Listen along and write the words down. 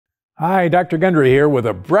Hi, Dr. Gundry here with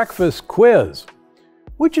a breakfast quiz.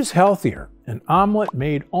 Which is healthier, an omelet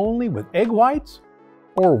made only with egg whites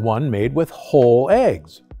or one made with whole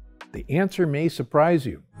eggs? The answer may surprise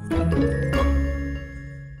you.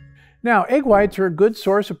 Now, egg whites are a good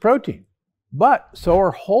source of protein, but so are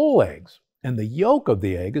whole eggs, and the yolk of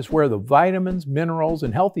the egg is where the vitamins, minerals,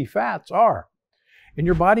 and healthy fats are. And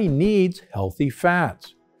your body needs healthy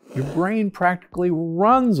fats. Your brain practically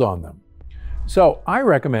runs on them. So I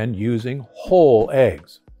recommend using whole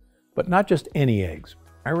eggs, but not just any eggs.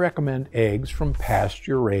 I recommend eggs from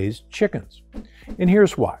pasture-raised chickens. And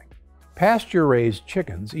here's why. Pasture-raised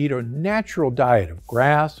chickens eat a natural diet of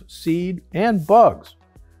grass, seed, and bugs.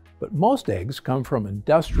 But most eggs come from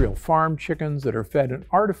industrial farm chickens that are fed an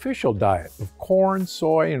artificial diet of corn,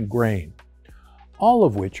 soy, and grain, all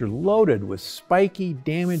of which are loaded with spiky,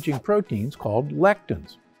 damaging proteins called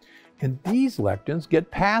lectins. And these lectins get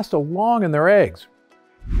passed along in their eggs.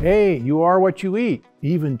 Hey, you are what you eat,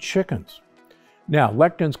 even chickens. Now,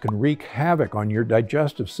 lectins can wreak havoc on your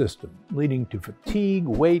digestive system, leading to fatigue,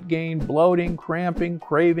 weight gain, bloating, cramping,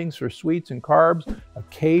 cravings for sweets and carbs,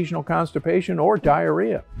 occasional constipation, or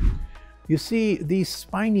diarrhea. You see, these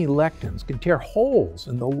spiny lectins can tear holes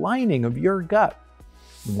in the lining of your gut.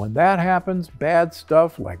 And when that happens, bad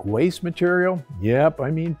stuff like waste material, yep, I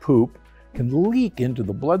mean poop, can leak into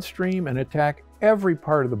the bloodstream and attack every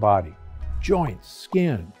part of the body. Joints,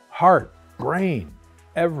 skin, heart, brain,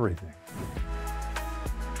 everything.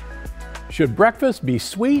 Should breakfast be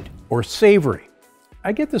sweet or savory?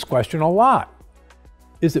 I get this question a lot.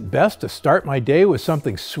 Is it best to start my day with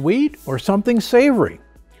something sweet or something savory?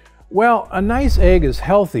 Well, a nice egg is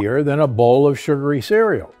healthier than a bowl of sugary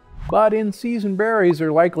cereal, but in-season berries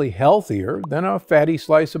are likely healthier than a fatty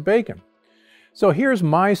slice of bacon. So here's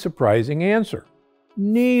my surprising answer.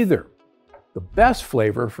 Neither. The best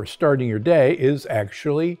flavor for starting your day is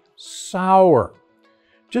actually sour.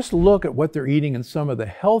 Just look at what they're eating in some of the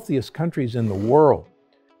healthiest countries in the world.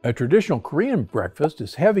 A traditional Korean breakfast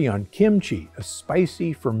is heavy on kimchi, a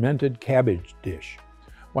spicy fermented cabbage dish.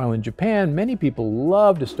 While in Japan, many people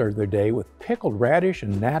love to start their day with pickled radish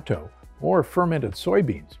and natto, or fermented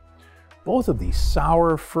soybeans. Both of these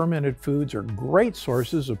sour, fermented foods are great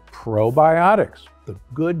sources of probiotics, the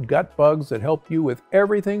good gut bugs that help you with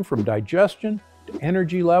everything from digestion to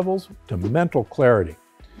energy levels to mental clarity.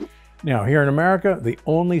 Now, here in America, the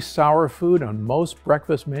only sour food on most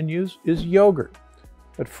breakfast menus is yogurt.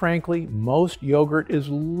 But frankly, most yogurt is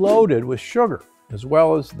loaded with sugar, as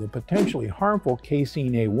well as the potentially harmful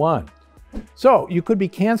casein A1. So you could be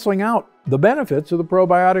canceling out the benefits of the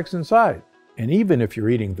probiotics inside. And even if you're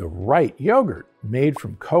eating the right yogurt, made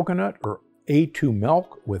from coconut or A2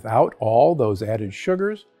 milk without all those added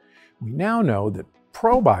sugars, we now know that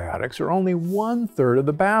probiotics are only 1/3 of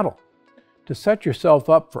the battle. To set yourself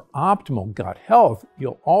up for optimal gut health,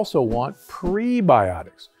 you'll also want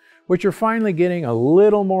prebiotics, which are finally getting a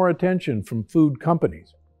little more attention from food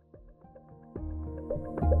companies.